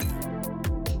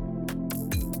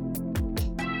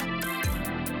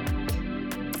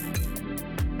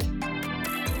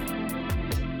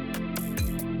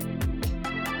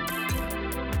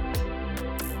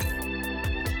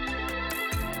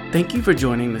Thank you for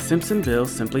joining the Simpsonville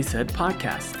Simply Said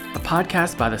podcast, a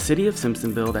podcast by the City of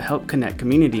Simpsonville to help connect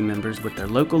community members with their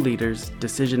local leaders,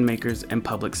 decision makers, and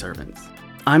public servants.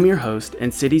 I'm your host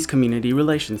and City's Community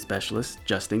Relations Specialist,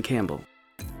 Justin Campbell.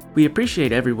 We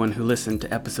appreciate everyone who listened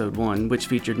to episode 1, which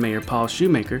featured Mayor Paul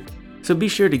Shoemaker, so be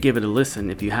sure to give it a listen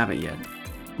if you haven't yet.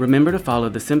 Remember to follow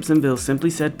the Simpsonville Simply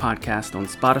Said podcast on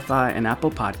Spotify and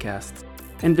Apple Podcasts,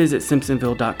 and visit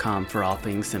simpsonville.com for all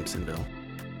things Simpsonville.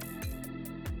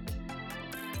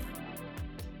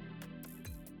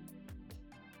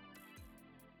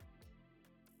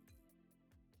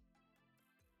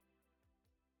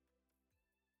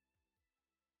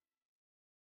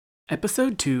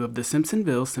 Episode 2 of the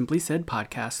Simpsonville Simply Said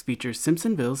podcast features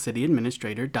Simpsonville City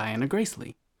Administrator Dianna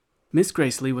Gracely. Ms.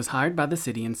 Gracely was hired by the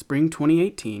city in spring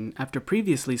 2018 after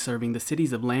previously serving the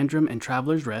cities of Landrum and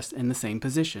Travelers Rest in the same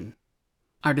position.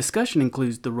 Our discussion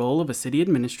includes the role of a city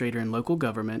administrator in local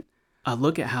government, a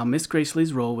look at how Ms.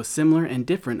 Gracely's role was similar and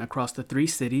different across the 3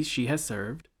 cities she has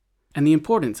served, and the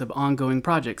importance of ongoing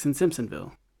projects in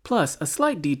Simpsonville, plus a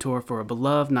slight detour for a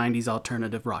beloved 90s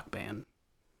alternative rock band.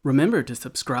 Remember to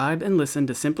subscribe and listen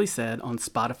to Simply Said on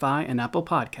Spotify and Apple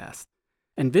Podcasts,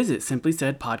 and visit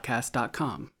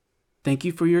simplysaidpodcast.com. Thank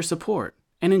you for your support,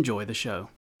 and enjoy the show.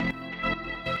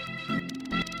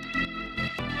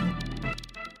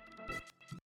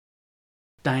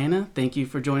 Dianna, thank you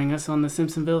for joining us on the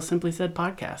Simpsonville Simply Said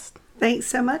podcast. Thanks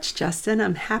so much, Justin.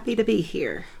 I'm happy to be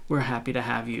here. We're happy to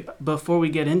have you. Before we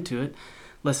get into it,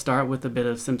 let's start with a bit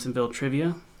of Simpsonville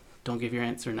trivia. Don't give your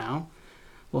answer now.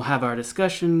 We'll have our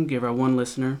discussion, give our one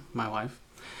listener, my wife,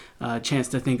 a chance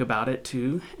to think about it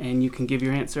too, and you can give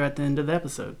your answer at the end of the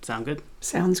episode. Sound good?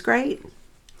 Sounds great.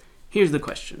 Here's the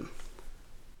question.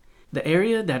 The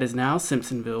area that is now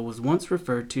Simpsonville was once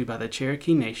referred to by the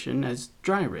Cherokee Nation as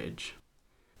Dry Ridge.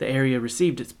 The area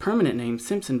received its permanent name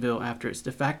Simpsonville after its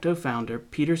de facto founder,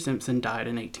 Peter Simpson, died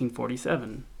in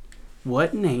 1847.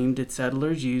 What name did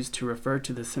settlers use to refer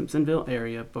to the Simpsonville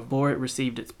area before it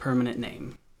received its permanent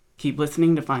name? Keep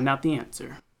listening to find out the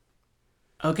answer.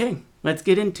 Okay, let's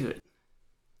get into it.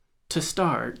 To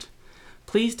start,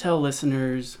 please tell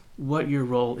listeners what your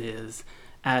role is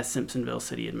as Simpsonville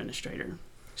City Administrator.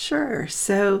 Sure.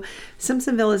 So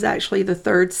Simpsonville is actually the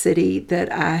 3rd city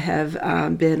that I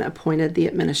have been appointed the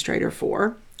administrator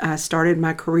for. I started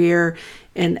my career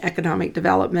in economic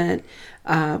development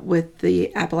with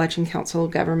the Appalachian Council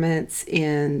of Governments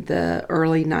in the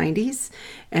early 90s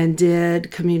and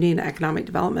did community and economic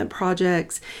development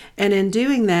projects. And in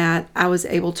doing that, I was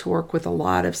able to work with a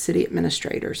lot of city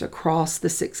administrators across the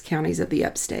 6 counties of the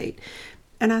upstate.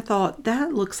 And I thought,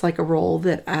 that looks like a role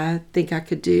that I think I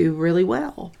could do really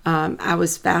well. I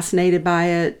was fascinated by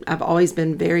it. I've always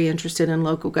been very interested in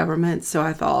local government, so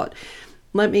I thought,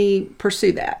 let me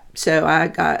pursue that. So I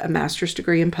got a master's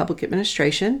degree in public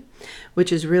administration,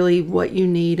 which is really what you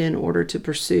need in order to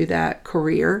pursue that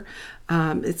career.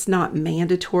 It's not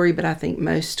mandatory, but I think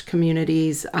most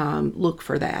communities look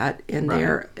for that in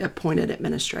their appointed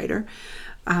administrator.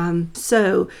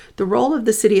 So the role of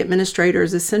the city administrator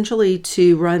is essentially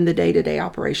to run the day-to-day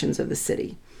operations of the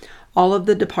city. All of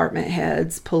the department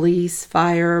heads, police,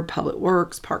 fire, public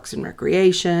works, parks and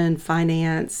recreation,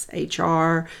 finance,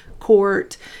 HR,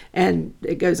 court, and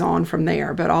it goes on from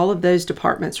there. But all of those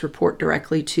departments report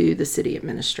directly to the city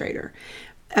administrator.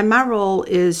 And my role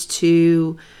is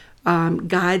to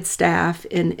guide staff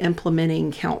in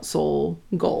implementing council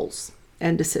goals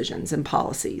and decisions and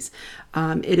policies.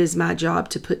 It is my job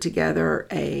to put together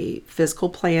a fiscal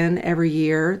plan every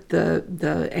year,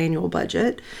 the annual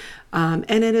budget. And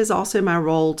it is also my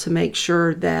role to make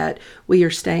sure that we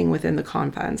are staying within the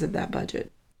confines of that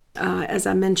budget. As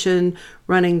I mentioned,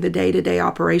 running the day-to-day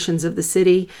operations of the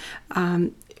city,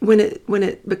 when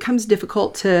it becomes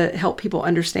difficult to help people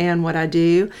understand what I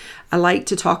do, I like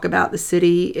to talk about the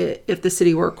city if the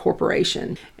city were a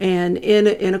corporation. And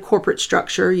in a corporate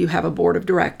structure, you have a board of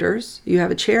directors, you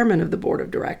have a chairman of the board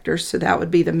of directors, so that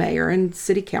would be the mayor and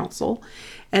city council,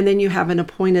 and then you have an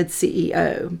appointed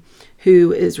CEO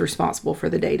who is responsible for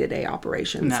the day-to-day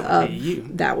operations. And that would be you.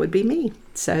 That would be me.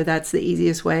 So that's the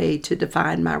easiest way to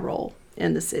define my role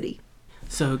in the city.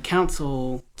 So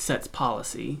council sets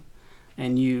policy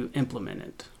and you implement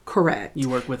it. Correct. You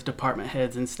work with department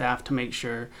heads and staff to make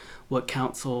sure what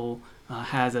council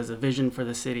has as a vision for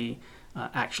the city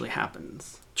actually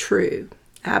happens. True.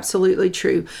 Absolutely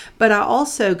true. But I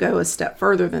also go a step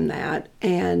further than that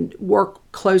and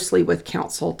work closely with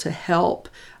council to help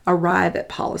arrive at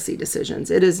policy decisions.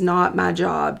 It is not my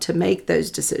job to make those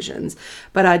decisions,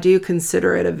 but I do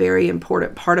consider it a very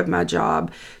important part of my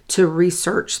job to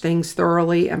research things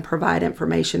thoroughly and provide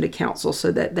information to council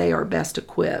so that they are best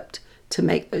equipped to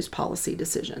make those policy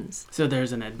decisions. So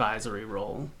there's an advisory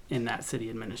role in that city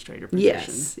administrator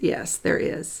position. Yes, there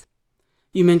is.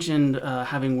 You mentioned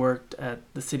having worked at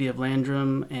the city of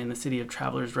Landrum and the city of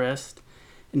Travelers Rest,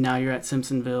 and now you're at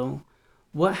Simpsonville.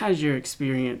 What has your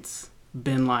experience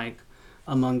been like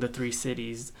among the three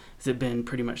cities? Has it been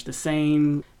pretty much the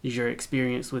same? Is your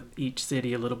experience with each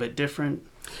city a little bit different?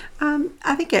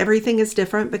 I think everything is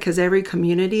different because every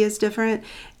community is different.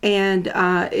 And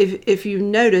if you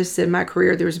notice in my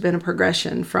career, there's been a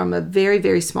progression from a very,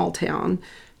 very small town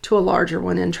to a larger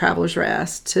one in Travelers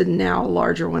Rest to now a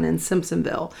larger one in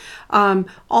Simpsonville.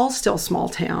 All still small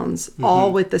towns,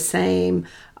 all with the same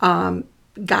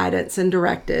guidance and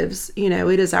directives. You know,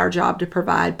 it is our job to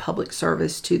provide public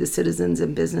service to the citizens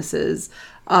and businesses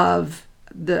of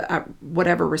the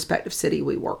whatever respective city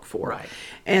we work for. Right.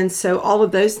 And so all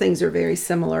of those things are very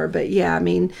similar. But yeah, I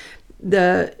mean,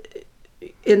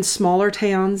 in smaller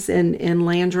towns in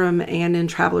Landrum and in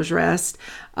Travelers Rest,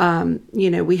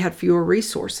 we had fewer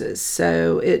resources.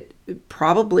 So it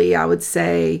probably, I would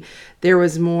say, there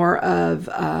was more of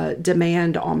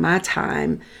demand on my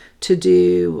time to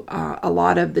do a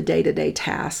lot of the day-to-day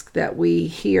tasks that we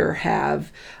here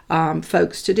have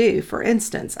folks to do. For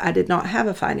instance, I did not have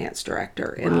a finance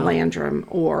director in Landrum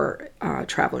or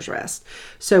Travelers Rest.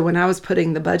 So when I was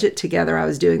putting the budget together, I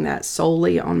was doing that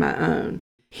solely on my own.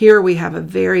 Here we have a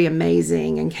very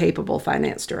amazing and capable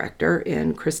finance director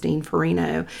in Christine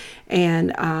Farino,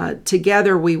 and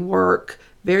together we work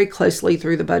very closely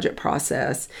through the budget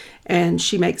process, and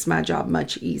she makes my job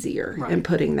much easier in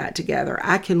putting that together.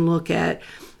 I can look at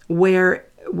where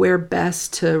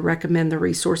best to recommend the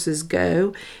resources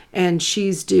go, and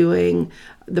she's doing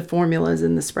the formulas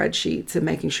and the spreadsheets and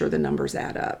making sure the numbers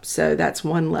add up. So that's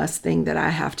one less thing that I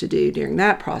have to do during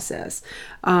that process.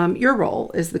 Your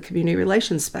role is the community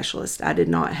relations specialist. I did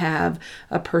not have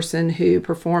a person who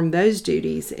performed those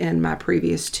duties in my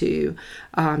previous two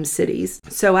cities.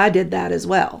 So I did that as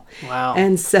well. Wow.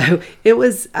 And so it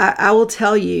was, I will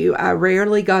tell you, I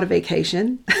rarely got a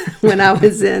vacation when I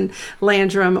was in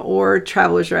Landrum or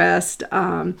Travelers Rest.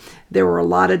 There were a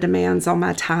lot of demands on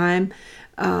my time.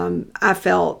 I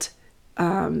felt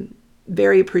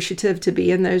very appreciative to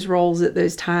be in those roles at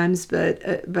those times,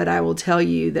 but I will tell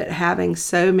you that having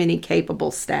so many capable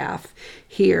staff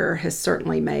here has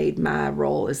certainly made my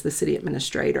role as the city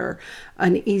administrator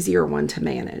an easier one to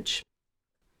manage.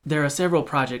 There are several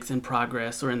projects in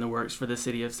progress or in the works for the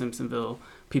city of Simpsonville.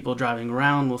 People driving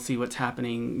around will see what's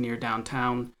happening near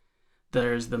downtown.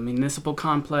 There's the municipal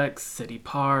complex, city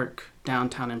park,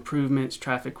 downtown improvements,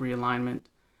 traffic realignment.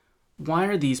 Why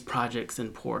are these projects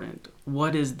important?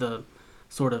 What is the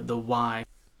why?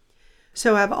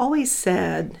 So I've always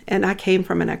said, and I came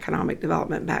from an economic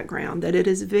development background, that it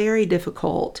is very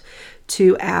difficult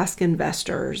to ask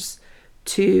investors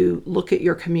to look at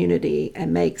your community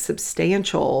and make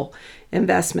substantial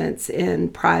investments in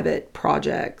private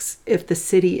projects if the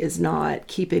city is not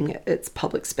keeping its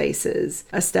public spaces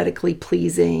aesthetically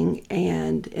pleasing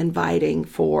and inviting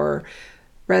for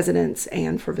residents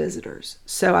and for visitors.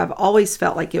 So I've always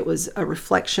felt like it was a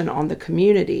reflection on the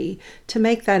community to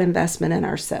make that investment in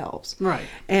ourselves. Right.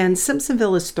 And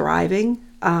Simpsonville is thriving.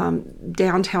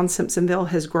 Downtown Simpsonville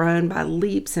has grown by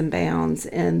leaps and bounds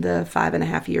in the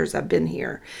 5.5 years I've been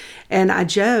here. And I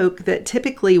joke that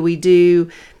typically we do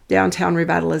downtown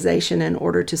revitalization in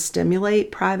order to stimulate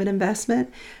private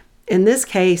investment. In this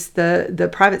case, the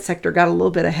private sector got a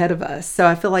little bit ahead of us. So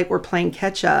I feel like we're playing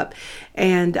catch up.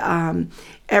 And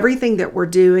everything that we're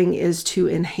doing is to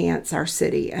enhance our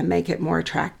city and make it more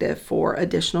attractive for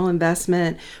additional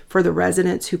investment, for the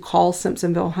residents who call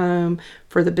Simpsonville home,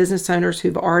 for the business owners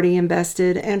who've already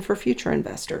invested, and for future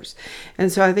investors.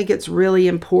 And so I think it's really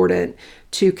important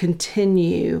to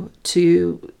continue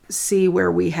to see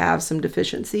where we have some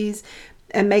deficiencies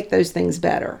and make those things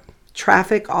better.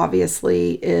 Traffic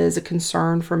obviously is a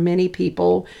concern for many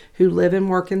people who live and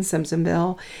work in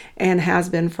Simpsonville and has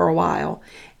been for a while.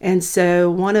 And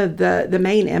so one of the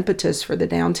main impetus for the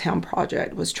downtown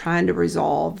project was trying to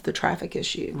resolve the traffic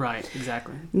issue. Right,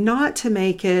 exactly. Not to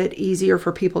make it easier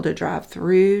for people to drive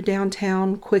through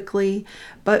downtown quickly,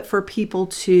 but for people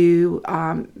to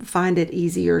find it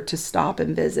easier to stop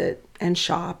and visit and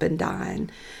shop and dine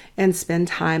and spend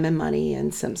time and money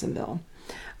in Simpsonville.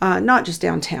 Not just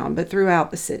downtown, but throughout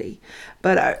the city.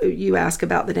 But you ask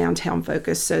about the downtown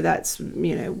focus, so that's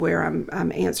where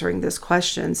I'm answering this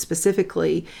question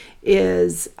specifically.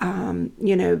 Is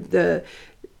the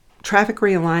traffic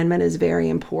realignment is very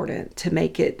important to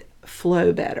make it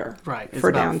flow better. Right. It's for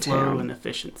about downtown. Flow and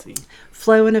efficiency.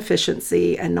 Flow and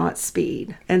efficiency and not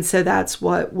speed. And so that's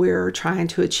what we're trying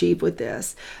to achieve with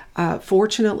this.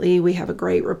 Fortunately, we have a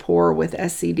great rapport with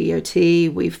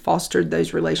SCDOT. We've fostered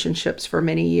those relationships for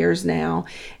many years now,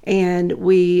 and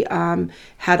we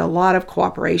had a lot of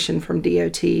cooperation from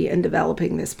DOT in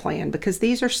developing this plan because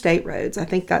these are state roads. I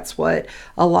think that's what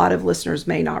a lot of listeners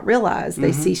may not realize.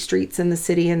 They see streets in the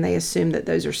city and they assume that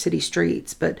those are city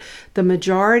streets, but the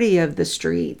majority of the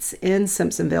streets in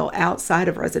Simpsonville outside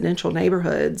of residential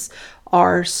neighborhoods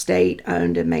are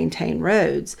state-owned and maintained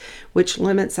roads, which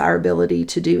limits our ability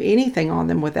to do anything on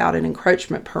them without an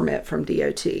encroachment permit from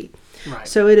DOT. Right.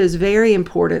 So it is very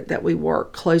important that we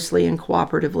work closely and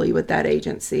cooperatively with that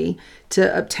agency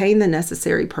to obtain the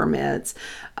necessary permits.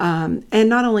 And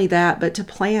not only that, but to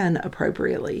plan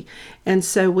appropriately. And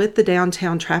so with the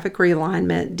downtown traffic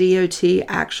realignment, DOT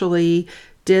actually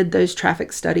did those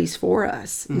traffic studies for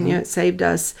us. It saved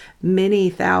us many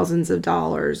thousands of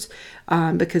dollars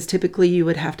because typically you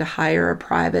would have to hire a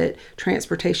private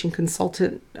transportation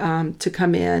consultant to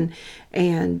come in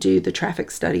and do the traffic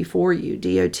study for you.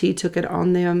 DOT took it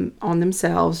on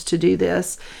themselves to do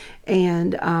this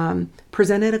and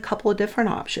presented a couple of different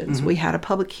options. We had a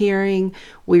public hearing.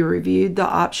 We reviewed the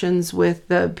options with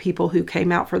the people who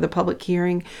came out for the public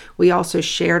hearing. We also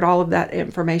shared all of that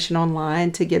information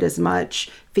online to get as much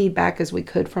feedback as we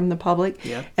could from the public.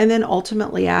 Yep. And then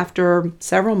ultimately, after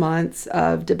several months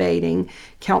of debating,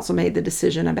 council made the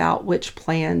decision about which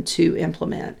plan to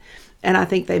implement. And I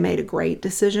think they made a great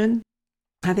decision.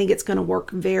 I think it's going to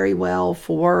work very well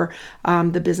for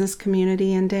the business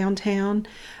community in downtown.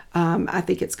 I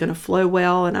think it's going to flow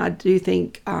well, and I do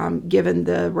think, given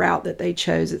the route that they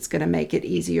chose, it's going to make it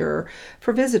easier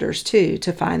for visitors too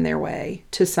to find their way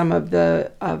to some of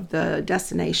the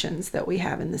destinations that we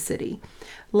have in the city,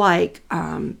 like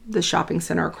the shopping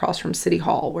center across from City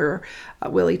Hall, where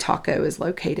Willie Taco is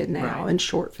located now, Right. and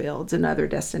Shortfields and other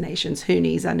destinations.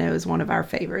 Hooney's, I know, is one of our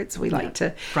favorites. We like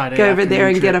to Friday go over there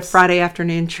and afternoon get a trips. Friday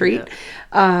afternoon treat.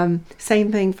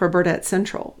 Same thing for Burdette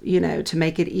Central, to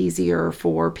make it easier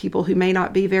for people who may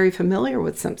not be very familiar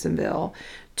with Simpsonville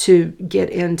to get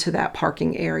into that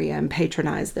parking area and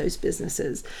patronize those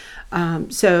businesses.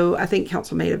 So I think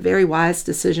council made a very wise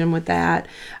decision with that.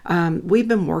 We've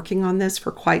been working on this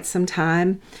for quite some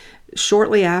time.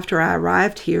 Shortly after I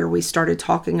arrived here, we started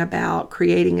talking about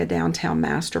creating a downtown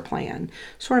master plan,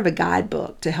 sort of a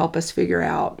guidebook to help us figure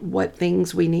out what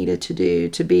things we needed to do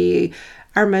to be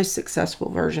our most successful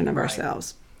version of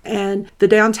ourselves. And the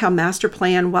downtown master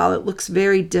plan, while it looks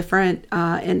very different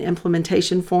in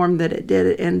implementation form than it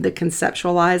did in the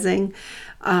conceptualizing,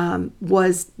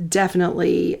 was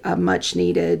definitely a much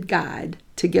needed guide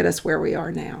to get us where we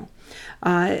are now.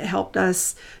 It helped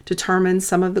us determine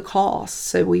some of the costs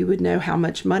so we would know how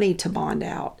much money to bond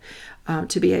out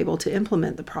to be able to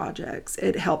implement the projects.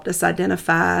 It helped us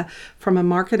identify from a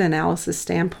market analysis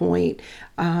standpoint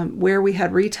where we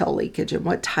had retail leakage and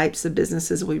what types of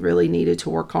businesses we really needed to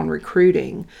work on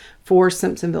recruiting for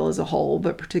Simpsonville as a whole,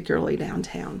 but particularly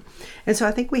downtown. And so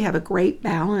I think we have a great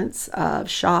balance of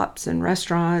shops and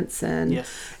restaurants and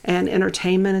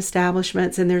entertainment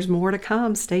establishments, and there's more to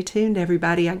come. Stay tuned,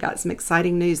 everybody. I got some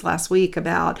exciting news last week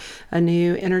about a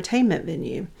new entertainment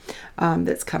venue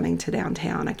that's coming to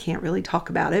downtown. I can't really talk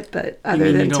about it, but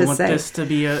other than you don't to want say this to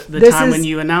be the time when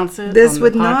you announce it? This on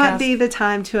would the not podcast? be the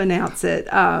time to announce it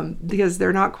because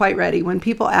they're not quite ready. When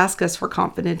people ask us for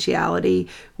confidentiality,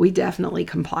 we definitely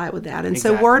comply with that. And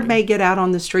so word may get out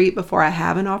on the street before I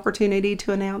have an opportunity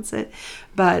to announce it,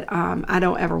 but I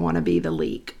don't ever want to be the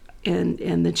leak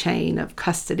in the chain of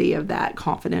custody of that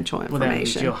confidential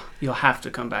information. Well, you'll have to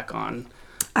come back on.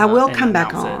 I will and come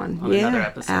back announce on. it another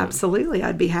episode. Absolutely.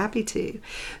 I'd be happy to.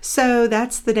 So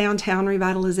that's the downtown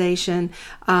revitalization.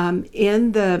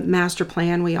 In the master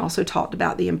plan, we also talked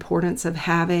about the importance of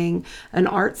having an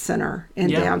art center in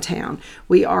downtown.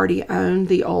 We already owned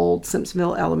the old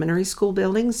Simpsonville Elementary School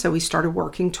building, so we started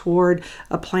working toward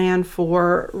a plan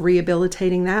for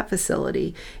rehabilitating that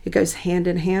facility. It goes hand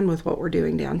in hand with what we're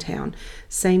doing downtown.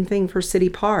 Same thing for City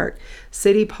Park.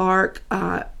 City Park,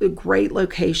 a great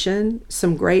location,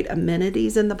 some great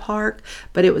amenities in the park,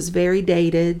 but it was very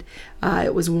dated.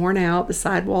 It was worn out. The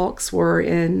sidewalks were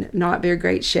in not very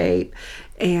great shape,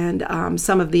 and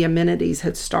some of the amenities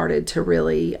had started to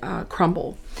really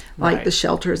crumble, like the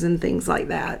shelters and things like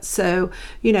that. So,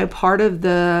 part of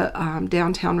the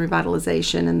downtown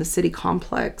revitalization and the city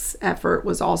complex effort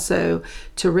was also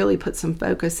to really put some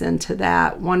focus into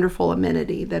that wonderful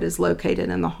amenity that is located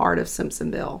in the heart of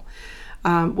Simpsonville.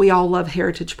 We all love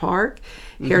Heritage Park.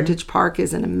 Heritage Park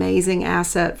is an amazing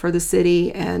asset for the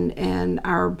city, and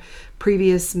our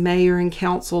previous mayor and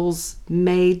councils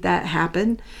made that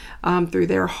happen through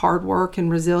their hard work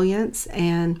and resilience.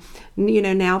 And,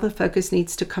 now the focus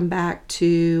needs to come back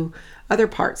to other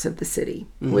parts of the city,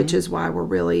 which is why we're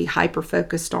really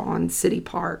hyper-focused on City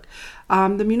Park.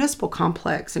 The municipal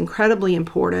complex, incredibly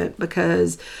important,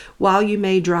 because while you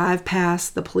may drive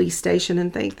past the police station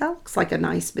and think, that looks like a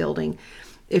nice building,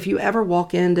 if you ever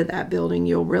walk into that building,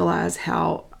 you'll realize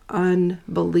how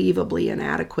unbelievably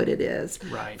inadequate it is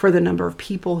for the number of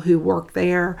people who work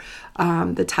there,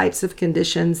 the types of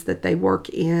conditions that they work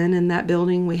in that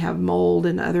building. We have mold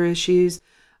and other issues.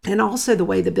 And also the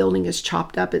way the building is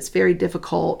chopped up, it's very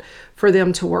difficult for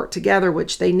them to work together,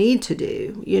 which they need to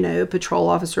do. Patrol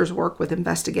officers work with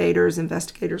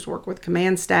investigators work with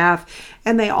command staff,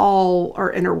 and they all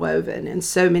are interwoven in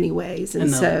so many ways.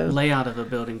 And the layout of a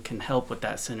building can help with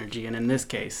that synergy. And in this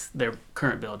case, their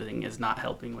current building is not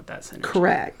helping with that synergy.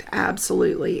 Correct.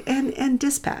 Absolutely. And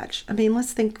dispatch. I mean,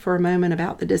 let's think for a moment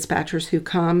about the dispatchers who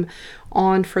come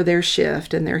on for their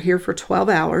shift, and they're here for 12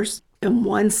 hours in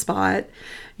one spot.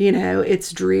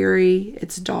 It's dreary,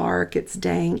 it's dark, it's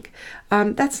dank.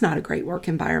 That's not a great work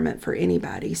environment for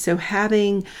anybody. So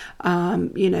having,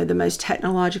 the most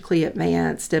technologically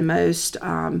advanced and most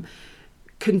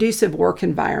conducive work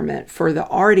environment for the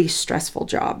already stressful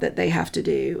job that they have to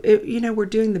do. We're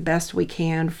doing the best we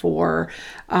can for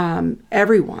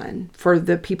everyone, for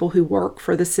the people who work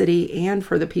for the city and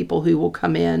for the people who will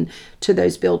come in to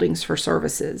those buildings for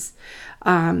services.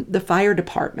 The fire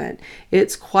department,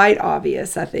 it's quite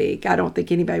obvious, I think. I don't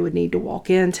think anybody would need to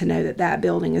walk in to know that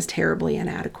building is terribly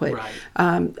inadequate.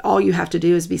 Right. All you have to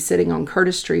do is be sitting on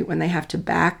Curtis Street when they have to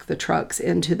back the trucks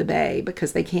into the bay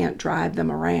because they can't drive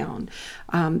them around.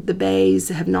 The bays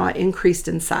have not increased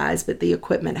in size, but the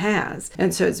equipment has.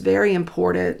 And so it's very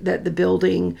important that the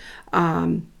building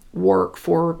work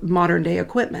for modern day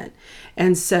equipment.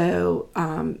 And so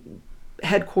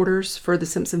headquarters for the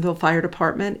Simpsonville Fire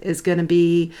Department is going to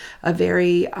be a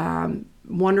very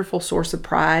wonderful source of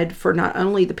pride for not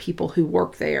only the people who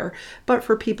work there, but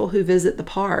for people who visit the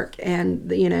park.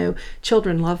 And,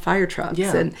 children love fire trucks.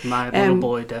 Yeah, and my little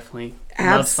boy definitely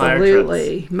loves fire trucks.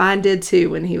 Absolutely. Mine did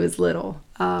too when he was little.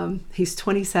 He's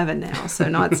 27 now, so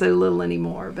not so little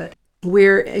anymore. But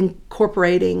we're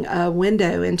incorporating a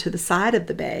window into the side of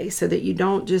the bay so that you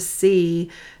don't just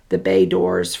see the bay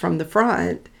doors from the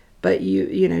front, but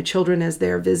children, as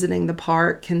they're visiting the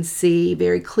park, can see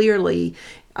very clearly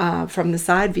from the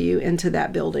side view into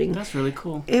that building. That's really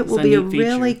cool. It will be a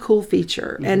really cool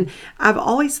feature. Mm-hmm. And I've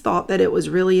always thought that it was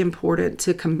really important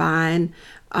to combine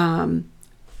a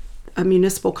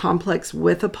municipal complex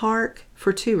with a park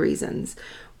for two reasons.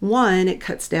 One, it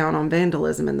cuts down on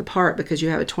vandalism in the park because you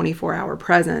have a 24-hour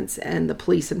presence and the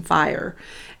police and fire.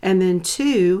 And then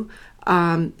two,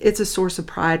 it's a source of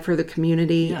pride for the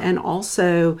community. Yeah. And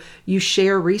also you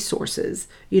share resources.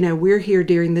 We're here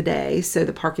during the day, so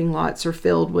the parking lots are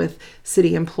filled with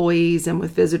city employees and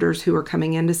with visitors who are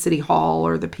coming into City Hall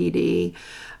or the PD.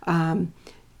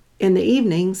 In the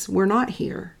evenings, we're not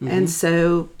here. Mm-hmm. And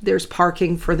so there's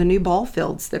parking for the new ball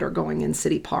fields that are going in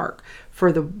City Park,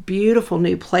 for the beautiful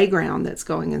new playground that's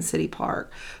going in City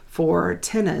Park, for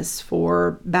tennis,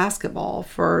 for basketball,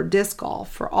 for disc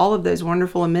golf, for all of those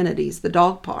wonderful amenities, the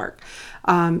dog park.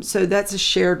 So that's a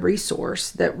shared resource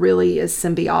that really is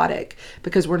symbiotic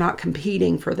because we're not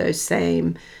competing for those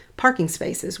same parking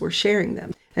spaces. We're sharing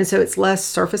them. And so it's less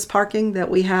surface parking that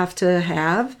we have to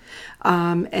have,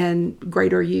 and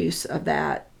greater use of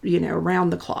that, around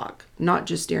the clock, not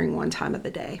just during one time of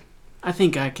the day. I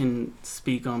think I can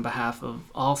speak on behalf of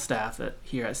all staff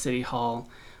here at City Hall.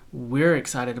 We're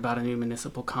excited about a new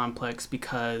municipal complex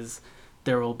because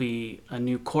there will be a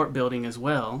new court building as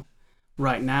well.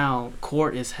 Right now,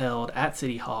 court is held at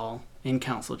City Hall in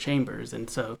council chambers, and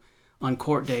so on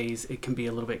court days, it can be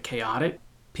a little bit chaotic.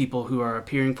 People who are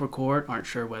appearing for court aren't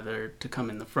sure whether to come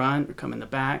in the front or come in the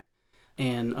back.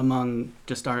 And among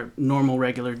just our normal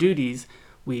regular duties,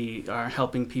 we are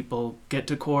helping people get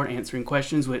to court, answering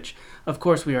questions, which of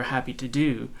course we are happy to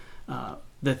do.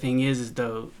 The thing is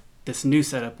though, this new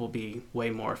setup will be way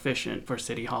more efficient for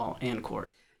City Hall and court.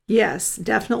 Yes,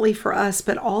 definitely for us,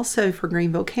 but also for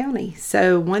Greenville County.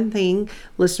 So one thing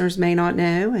listeners may not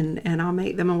know, and I'll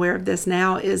make them aware of this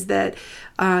now, is that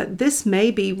this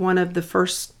may be one of the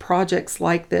first projects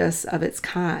like this of its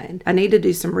kind. I need to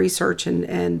do some research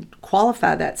and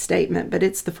qualify that statement, but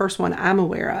it's the first one I'm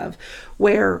aware of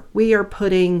where we are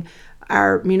putting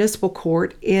our municipal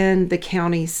court in the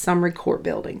county's summary court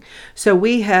building. So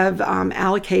we have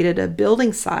allocated a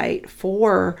building site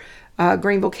for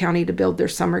Greenville County to build their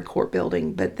summary court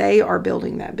building, but they are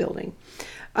building that building.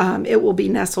 It will be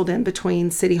nestled in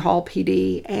between City Hall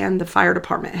PD and the fire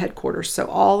department headquarters. So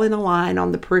all in a line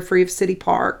on the periphery of City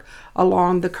Park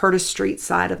along the Curtis Street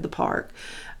side of the park.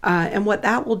 And what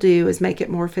that will do is make it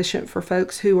more efficient for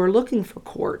folks who are looking for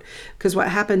court. Because what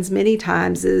happens many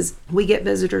times is we get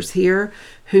visitors here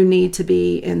who need to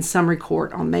be in summary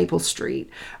court on Maple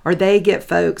Street, or they get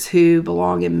folks who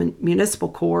belong in municipal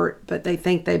court, but they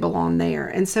think they belong there.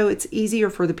 And so it's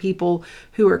easier for the people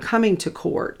who are coming to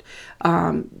court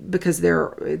because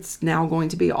it's now going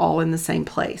to be all in the same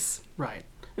place. Right.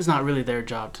 It's not really their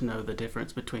job to know the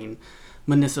difference between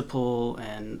municipal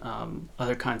and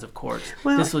other kinds of courts.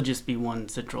 Well, this will just be one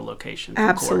central location for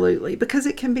absolutely, court. Because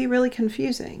it can be really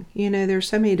confusing. There's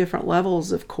so many different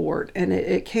levels of court, and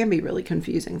it can be really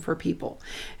confusing for people.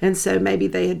 And so maybe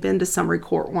they had been to summary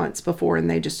court once before, and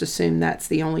they just assume that's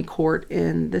the only court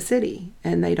in the city,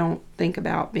 and they don't think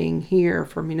about being here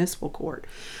for municipal court.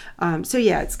 So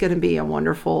yeah, it's going to be a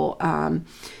wonderful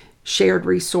shared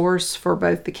resource for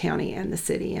both the county and the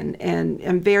city. And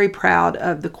I'm very proud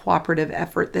of the cooperative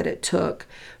effort that it took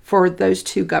for those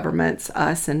two governments,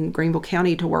 us and Greenville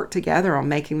County, to work together on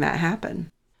making that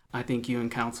happen. I think you and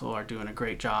council are doing a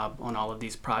great job on all of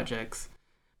these projects.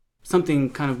 Something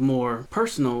kind of more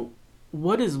personal,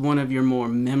 what is one of your more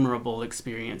memorable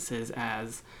experiences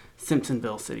as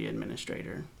Simpsonville City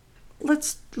Administrator?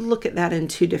 Let's look at that in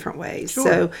two different ways. Sure.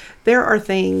 So there are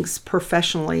things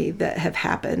professionally that have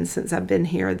happened since I've been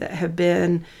here that have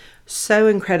been so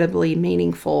incredibly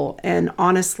meaningful and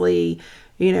honestly,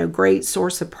 great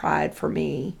source of pride for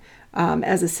me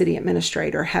as a city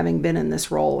administrator, having been in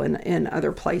this role in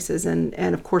other places. And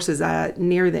of course, as I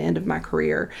near the end of my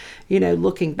career,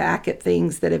 looking back at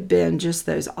things that have been just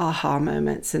those aha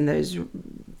moments and those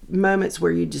moments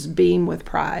where you just beam with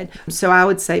pride. So I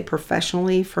would say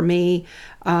professionally for me,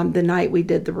 the night we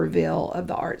did the reveal of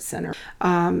the Art Center,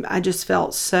 I just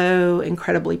felt so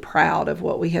incredibly proud of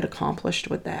what we had accomplished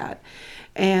with that.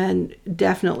 And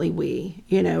definitely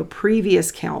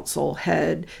previous council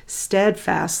had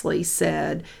steadfastly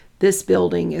said, this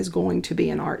building is going to be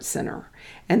an art center.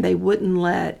 And they wouldn't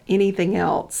let anything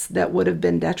else that would have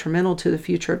been detrimental to the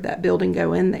future of that building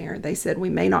go in there. They said, we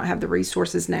may not have the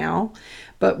resources now,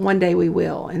 but one day we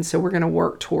will. And so we're going to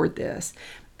work toward this.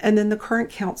 And then the current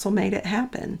council made it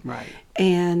happen. Right.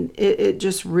 And it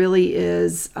just really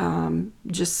is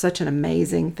just such an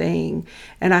amazing thing.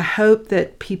 And I hope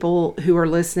that people who are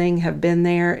listening have been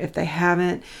there. If they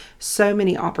haven't, so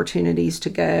many opportunities to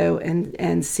go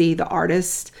and see the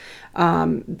artists,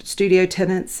 studio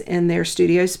tenants in their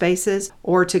studio spaces,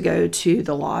 or to go to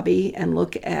the lobby and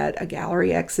look at a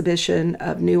gallery exhibition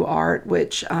of new art,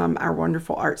 which our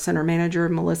wonderful art center manager,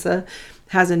 Melissa,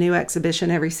 has a new exhibition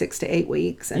every 6 to 8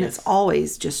 weeks. And Yes. It's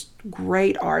always just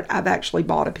great art. I've actually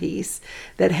bought a piece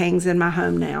that hangs in my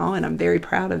home now, and I'm very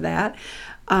proud of that.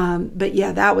 But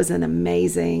yeah, that was an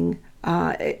amazing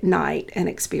night and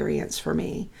experience for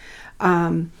me.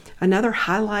 Another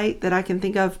highlight that I can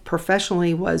think of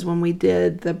professionally was when we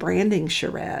did the branding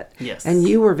charrette. Yes. And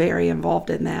you were very involved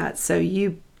in that. So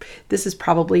this is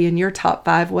probably in your top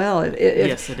 5.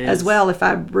 Yes, it is. As well, if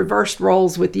I reversed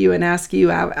roles with you and asked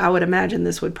you, I would imagine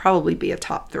this would probably be a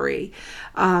top 3.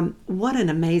 What an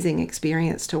amazing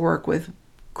experience to work with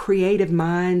creative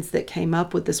minds that came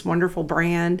up with this wonderful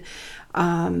brand.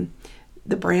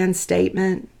 The brand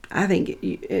statement, I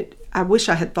think I wish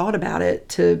I had thought about it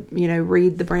to,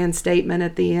 read the brand statement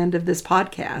at the end of this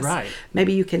podcast. Right.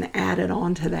 Maybe you can add it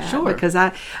on to that. Sure. Because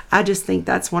I just think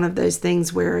that's one of those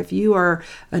things where if you are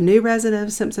a new resident of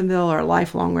Simpsonville or a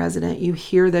lifelong resident, you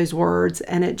hear those words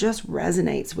and it just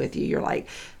resonates with you. You're like,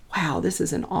 wow, this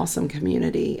is an awesome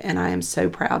community and I am so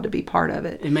proud to be part of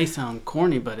it. It may sound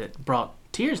corny, but it brought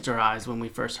tears to our eyes when we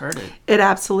first heard it. It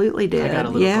absolutely did. I got a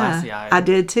little glassy-eyed. I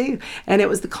did too. And it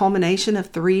was the culmination of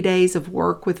 3 days of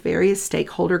work with various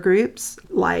stakeholder groups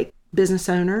like business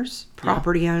owners,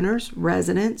 property owners,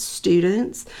 residents,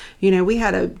 students. We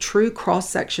had a true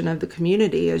cross-section of the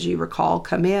community, as you recall,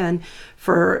 come in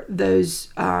for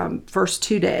those first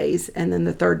 2 days. And then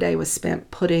the third day was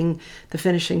spent putting the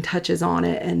finishing touches on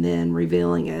it and then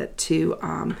revealing it to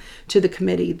the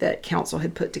committee that council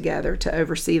had put together to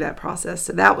oversee that process.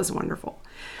 So that was wonderful.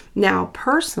 Now,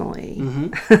 personally,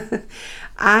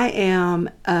 I am,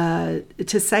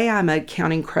 to say I'm a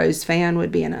Counting Crows fan would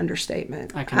be an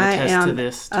understatement. I can attest to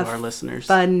this to our listeners.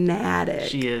 Fanatic.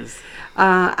 She is.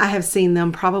 I have seen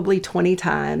them probably 20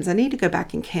 times. I need to go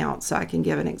back and count so I can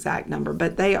give an exact number,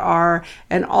 but they are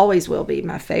and always will be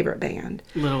my favorite band.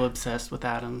 A little obsessed with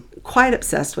Adam. Quite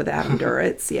obsessed with Adam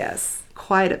Duritz, yes.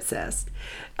 quite obsessed.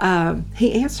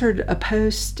 He answered a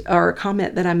post or a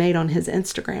comment that I made on his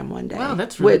Instagram one day. Wow,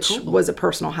 that's really which cool. was a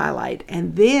personal highlight.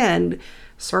 And then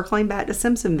circling back to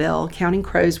Simpsonville, Counting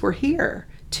Crows were here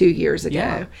 2 years ago.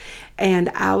 Yeah. And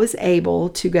I was able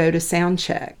to go to sound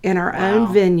check in our Wow.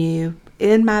 own venue,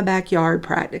 in my backyard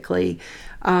practically,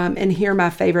 and hear my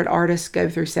favorite artists go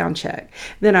through sound check.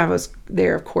 Then I was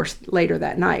there, of course, later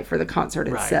that night for the concert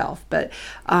Right. itself. But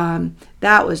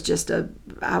that was just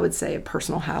I would say, a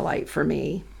personal highlight for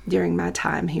me during my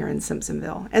time here in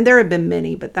Simpsonville. And there have been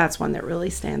many, but that's one that really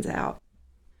stands out.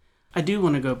 I do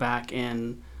want to go back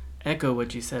and echo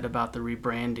what you said about the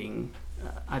rebranding.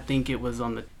 I think it was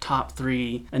on the top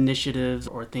 3 initiatives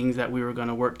or things that we were going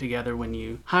to work together when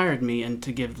you hired me. And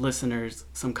to give listeners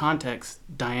some context,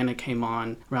 Dianna came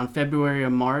on around February or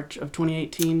March of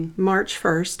 2018. March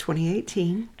 1st,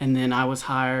 2018. And then I was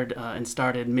hired and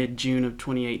started mid-June of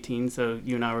 2018. So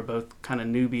you and I were both kind of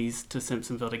newbies to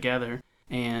Simpsonville together.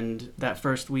 And that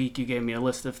first week, you gave me a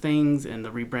list of things, and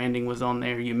the rebranding was on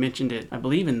there. You mentioned it, I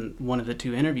believe, in one of the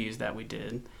 2 interviews that we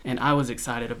did. And I was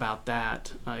excited about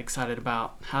that, excited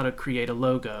about how to create a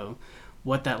logo,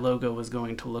 what that logo was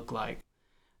going to look like.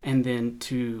 And then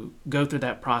to go through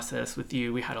that process with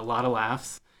you, we had a lot of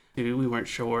laughs, too. We weren't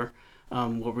sure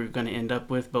what we were going to end up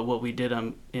with, but what we did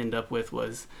end up with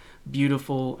was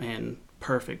beautiful and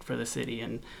perfect for the city,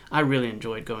 and I really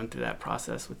enjoyed going through that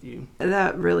process with you.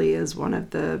 That really is one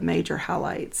of the major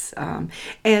highlights.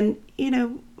 And,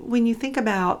 when you think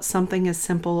about something as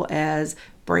simple as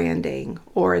branding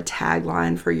or a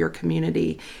tagline for your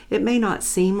community, it may not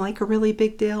seem like a really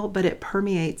big deal, but it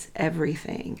permeates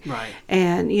everything. Right.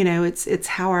 And, it's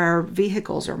how our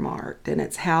vehicles are marked, and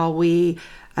it's how we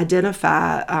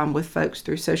identify with folks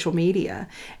through social media.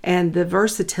 And the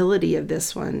versatility of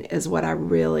this one is what I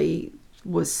really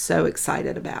was so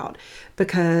excited about,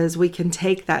 because we can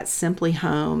take that Simply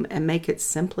home and make it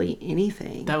simply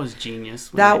anything. That was genius.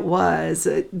 That was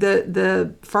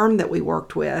the firm that we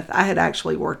worked with. I had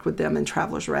actually worked with them in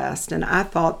Travelers Rest, and I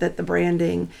thought that the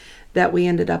branding that we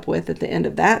ended up with at the end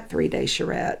of that 3-day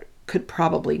charrette could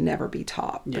probably never be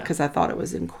topped, because I thought it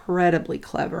was incredibly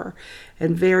clever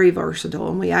and very versatile.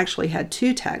 And we actually had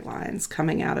 2 taglines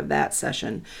coming out of that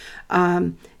session.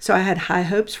 So I had high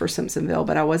hopes for Simpsonville,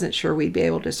 but I wasn't sure we'd be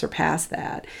able to surpass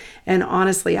that. And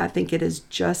honestly, I think it is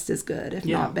just as good, if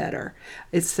not better.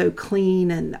 It's so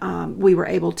clean, and we were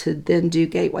able to then do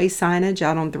gateway signage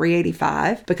out on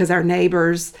 385, because our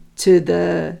neighbors to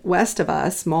the west of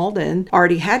us, Malden,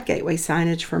 already had gateway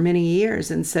signage for many years.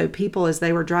 And so people, as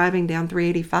they were driving down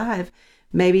 385,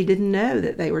 maybe didn't know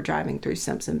that they were driving through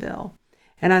Simpsonville.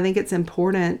 And I think it's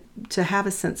important to have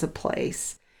a sense of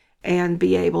place and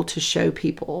be able to show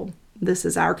people this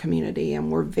is our community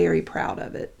and we're very proud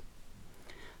of it.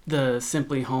 The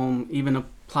Simply Home even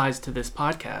applies to this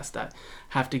podcast. I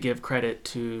have to give credit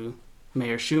to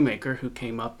Mayor Shoemaker, who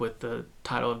came up with the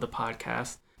title of the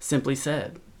podcast, Simply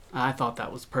Said. I thought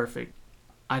that was perfect.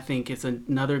 I think it's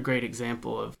another great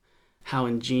example of how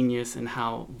ingenious and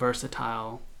how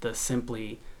versatile the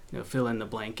Simply fill in the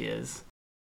blank is.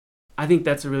 I think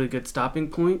that's a really good stopping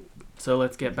point. So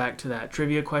let's get back to that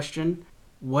trivia question.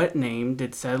 What name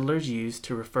did settlers use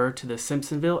to refer to the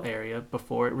Simpsonville area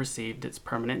before it received its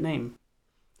permanent name?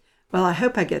 Well, I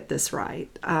hope I get this right.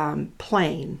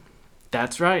 Plain.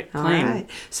 That's right, Plain. All right.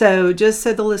 So just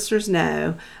so the listeners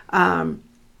know,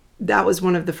 that was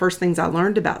one of the first things I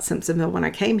learned about Simpsonville when I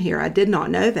came here. I did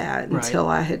not know that until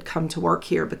I had come to work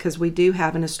here, because we do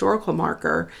have an historical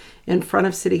marker in front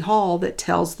of City Hall that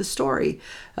tells the story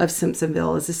of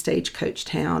Simpsonville as a stagecoach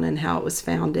town and how it was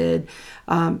founded,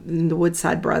 and the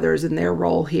Woodside Brothers and their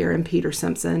role here, and Peter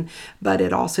Simpson. But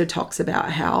it also talks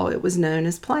about how it was known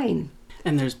as Plain.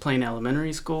 And there's Plain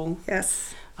Elementary School.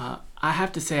 Yes. I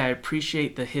have to say I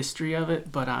appreciate the history of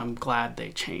it, but I'm glad they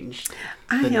changed the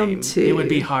I name. am too. It would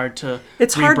be hard to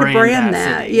It's hard to brand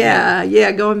that. city.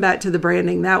 Yeah. Going back to the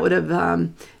branding, that would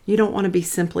have, you don't want to be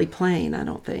simply plain, I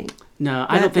don't think. No,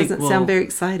 I don't think doesn't sound very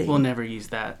exciting. We'll never use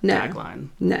that tagline.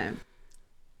 No.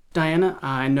 Dianna,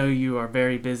 I know you are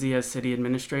very busy as city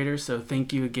administrator, so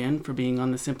thank you again for being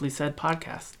on the Simply Said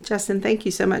podcast. Justin, thank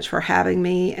you so much for having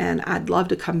me, and I'd love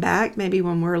to come back maybe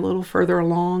when we're a little further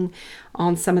along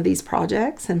on some of these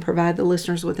projects and provide the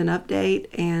listeners with an update.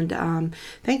 And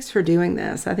thanks for doing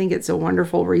this. I think it's a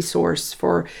wonderful resource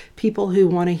for people who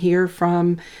want to hear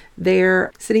from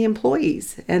their city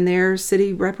employees and their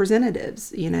city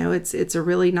representatives. It's a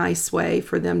really nice way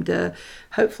for them to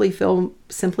hopefully feel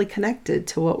simply connected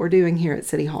to what we're doing here at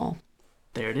City Hall.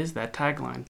 There it is, that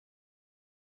tagline.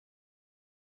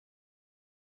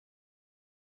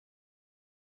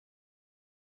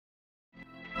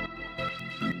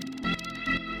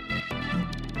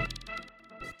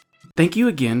 Thank you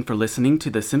again for listening to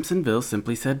the Simpsonville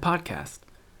Simply Said podcast.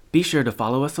 Be sure to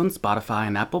follow us on Spotify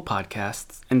and Apple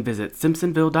Podcasts and visit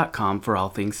simpsonville.com for all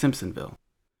things Simpsonville.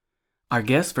 Our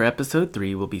guest for episode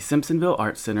 3 will be Simpsonville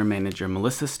Arts Center manager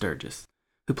Melissa Sturgis,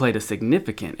 who played a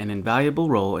significant and invaluable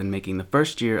role in making the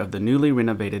first year of the newly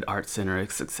renovated Arts Center a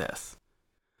success.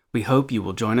 We hope you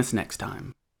will join us next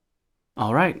time.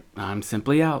 All right, I'm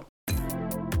simply out.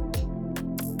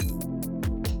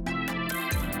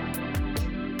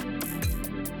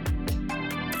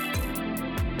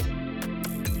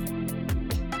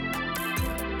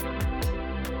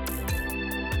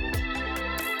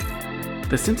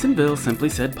 The Simpsonville Simply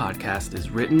Said podcast is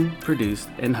written, produced,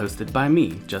 and hosted by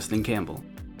me, Justin Campbell.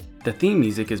 The theme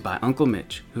music is by Uncle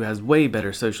Mitch, who has way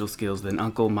better social skills than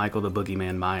Uncle Michael the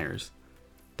Boogeyman Myers.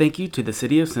 Thank you to the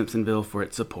City of Simpsonville for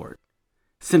its support.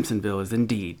 Simpsonville is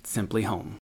indeed simply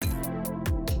home.